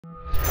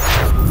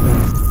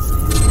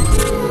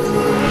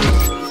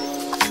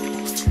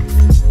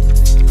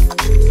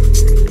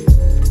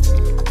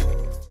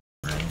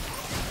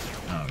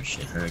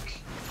Herc.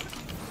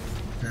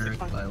 Herc,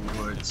 my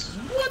lords.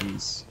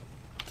 Peace.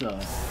 Duh.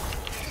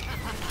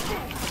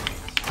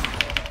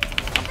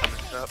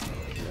 Yep.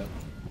 Yep.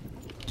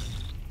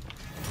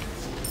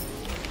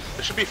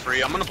 This should be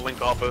free. I'm gonna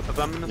blink off both of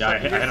them in a Yeah, I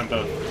second. hit them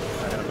both.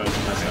 I hit them both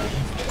with my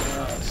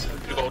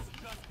stuff. Two gold.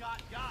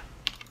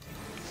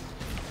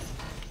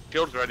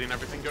 Shield's ready and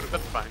everything. Go to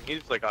that's fine.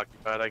 He's like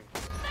occupied.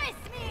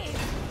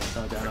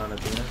 Oh, down on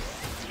Athena.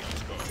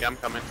 Yeah, I'm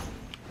coming.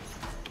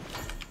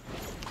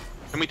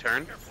 Can we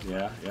turn?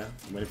 Yeah, yeah.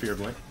 I'm waiting for your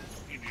blink.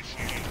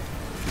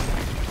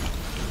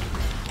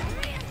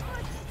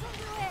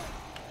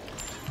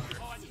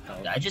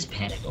 I just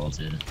panic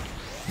ulted.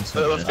 Let's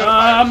go.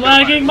 I'm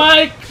lagging,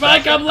 Mike!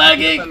 Mike, I'm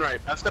lagging! Right.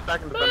 I'll step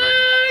back into the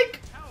right.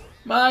 Mike!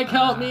 Mike,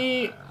 help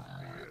me!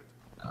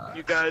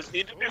 You guys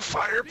need to do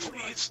fire,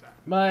 please.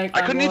 Mike,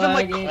 I couldn't I'm even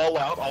lagging. like call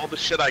out all the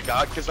shit I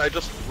got because I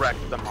just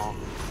wrecked them all.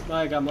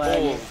 Mike, I'm Oh,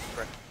 lagging.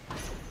 frick.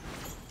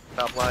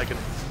 Stop lagging.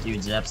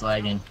 Dude, Zap's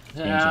lagging.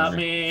 Game's Help over.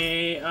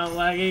 me! I'm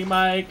lagging,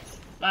 Mike!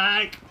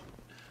 Mike!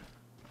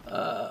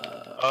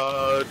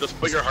 Just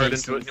put your heart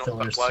into it and you'll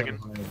Filler stop lagging.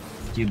 so hard.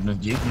 Dude,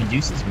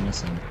 Medusa's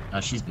missing.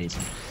 Oh, she's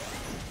basing.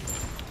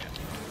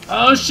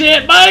 Oh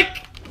shit,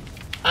 Mike!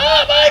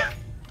 Ah, Mike!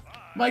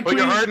 Mike, Put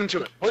your please. heart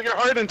into it. Put your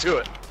heart into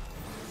it.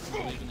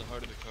 Believe in the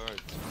heart of the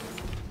cards.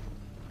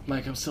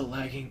 Mike, I'm still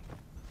lagging.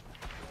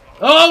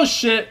 Oh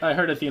shit! I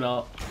heard Athena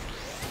ult.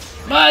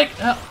 Mike!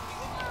 Help!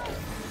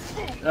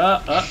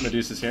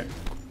 Medusa's here.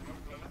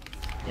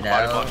 Get Body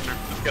out. cluster.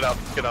 Just get out.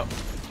 Just get out.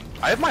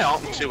 I have my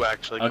ult in two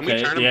actually. Can we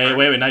Okay, turn him? yeah, or-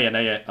 wait, not yet,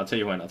 not yet. I'll tell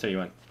you when, I'll tell you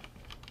when.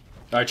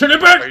 Alright, turn it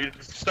bird! Are you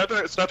start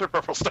there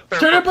purple. Start there.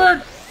 Turn it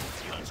purple. bird!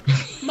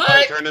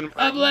 Mike! turn in-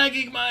 I'm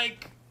lagging,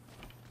 Mike!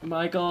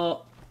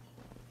 Michael!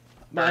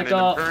 Turn in,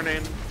 Michael! turn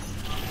in.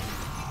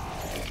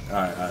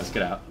 Alright, let's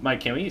get out. Mike,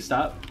 can we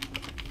stop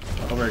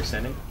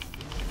overextending?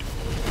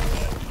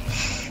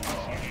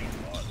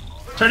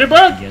 Turn it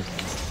bird! You guys-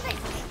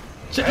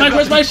 Shit, Mike,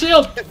 where's my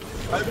shield?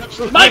 I have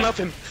absolutely Mike!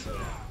 nothing.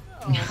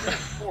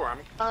 Oh, I'm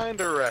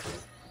kinda wrecked.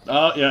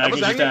 Oh, yeah, I I can was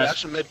just angry dash.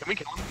 dash in mid. Can we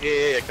kill him?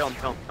 Yeah, kill him,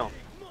 kill him, kill him.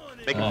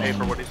 Make him pay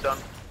for what he's done.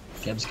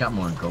 Kev's got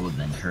more gold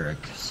than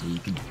Herc, so you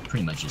could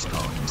pretty much just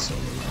call him solo.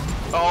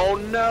 Oh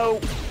no!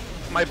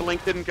 My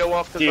blink didn't go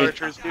off because Dude,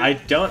 archers, dude. I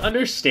don't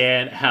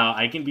understand how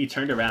I can be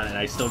turned around and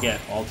I still get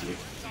ulti.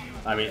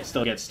 I mean,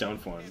 still get stone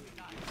form.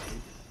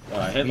 Oh,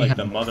 I hit We like have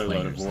the more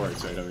motherload of players.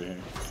 wards right over here.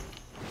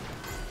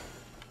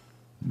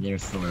 Their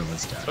Thor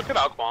was done. Look at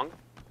Ao Kwang.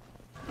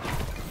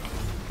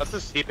 That's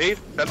his TP.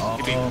 That's his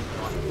TP. Oh,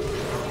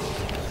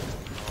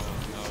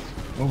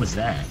 what was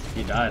that?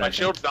 He died. I My think.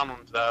 shield's down on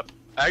Zap.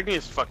 Agni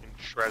is fucking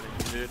shredding,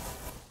 dude.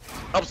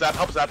 Help Zap,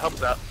 help Zap, help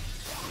Zap.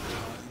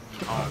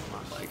 Oh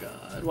my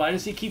god. Why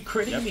does he keep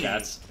critting me?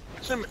 Cats.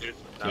 my.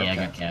 Yeah, I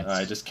got cats.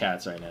 Alright, just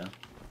cats right now.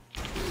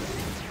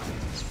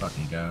 Let's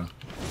fucking go.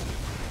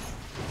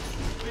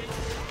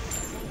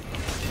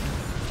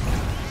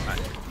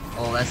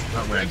 Oh, that's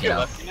not where I get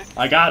out.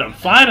 I got him.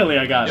 Finally,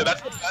 I got Yeah,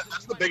 him.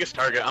 that's the biggest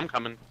target. I'm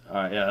coming.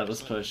 Alright, yeah,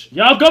 let's push.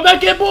 Yo, go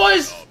back in,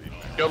 boys!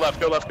 Go left,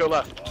 go left, go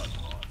left.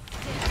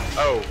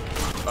 Oh.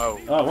 Oh.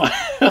 Oh, what?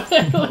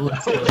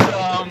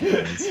 Um,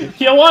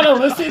 You want to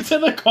listen to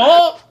the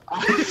call?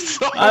 I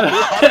saw a I lot of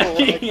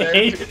lag fucking there,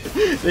 hate dude.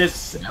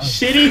 this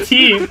shitty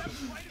team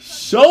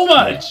so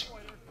much.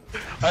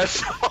 I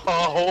saw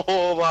a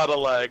whole lot of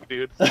lag,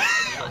 dude.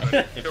 If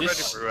ready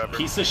this for whoever.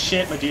 piece of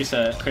shit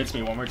Medusa crits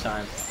me one more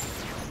time.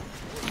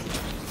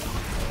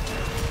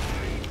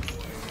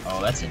 Oh,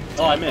 that's it.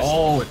 Oh, I missed.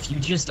 Oh, if you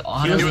just He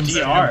auto was was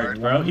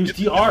DR'd, bro. He was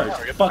Get the car, DR'd.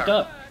 get the Fuck car.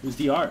 up. He was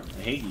DR'd.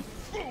 I hate you.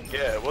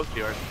 Yeah, it was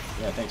DR.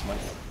 Yeah, thanks, Mike.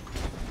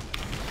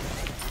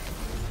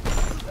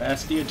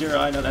 That's Theodora.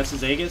 I know that's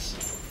his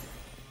Aegis.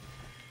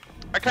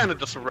 I kind of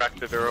just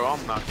wrecked it, Earl.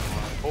 I'm not gonna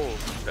lie. Holy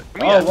shit.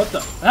 Can we Oh, end? what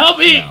the? Help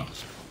me! No.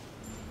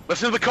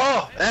 Listen to the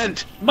call.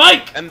 End.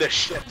 Mike! End this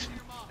shit.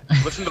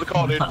 Listen to the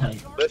call, dude.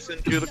 Mike.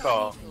 Listen to the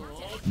call.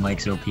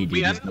 Mike's OP, dude. We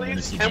He's end, gonna win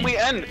this please? game. Can we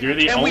end? You're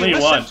the Can we only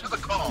listen one. to the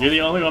call? You're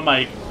the only one,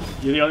 Mike.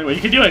 You're the only one.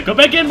 You can do it. Go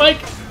back in, Mike.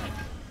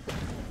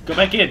 Go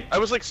back in. I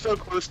was like so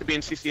close to being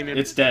CC immune.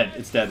 It's dead.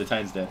 It's dead. The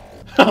Titan's dead.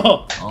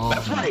 Oh, Oh,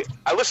 That's right.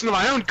 I listened to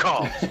my own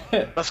call.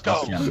 Let's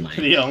go. Yeah, Mike.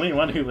 the only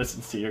one who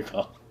listens to your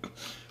call.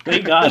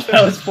 Thank God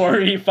that was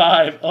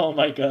 4v5. Oh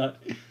my God.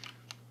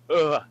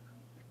 Ugh.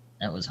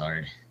 That was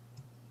hard.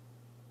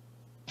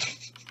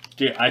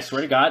 Dude, I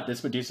swear to God,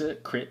 this Medusa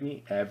crit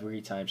me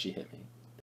every time she hit me.